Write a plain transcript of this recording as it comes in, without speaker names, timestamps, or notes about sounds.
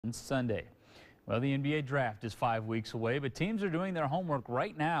on Sunday. Well, the NBA draft is 5 weeks away, but teams are doing their homework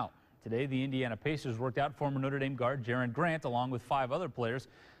right now. Today, the Indiana Pacers worked out former Notre Dame guard Jerian along with 5 other players.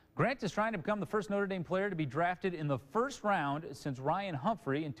 Grant is trying to become the first Notre Dame player to be drafted in the first round since Ryan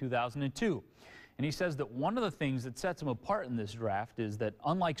Humphrey in 2002. And he says that one of the things that sets him apart in this draft is that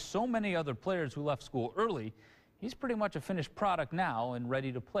unlike so many other players who left school early, he's pretty much a finished product now and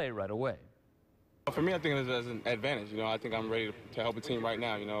ready to play right away. For me, I think it's an advantage. I think I'm ready to help a team right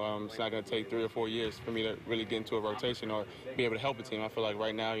now. It's not going to take 3 or 4 years for me to really get into a rotation or be able to help a team. I feel like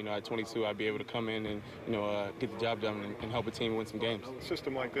right now, at 22, I'd be able to come in and, get the job done and help a team win some games. A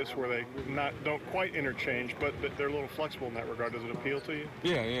system like this where they don't quite interchange, but they're a little flexible in that regard. Does it appeal to you?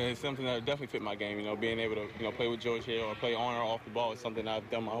 Yeah, it's something that definitely fit my game. Being able to, play with George here or play on or off the ball is something I've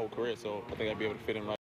done my whole career, so I think I'd be able to fit in right.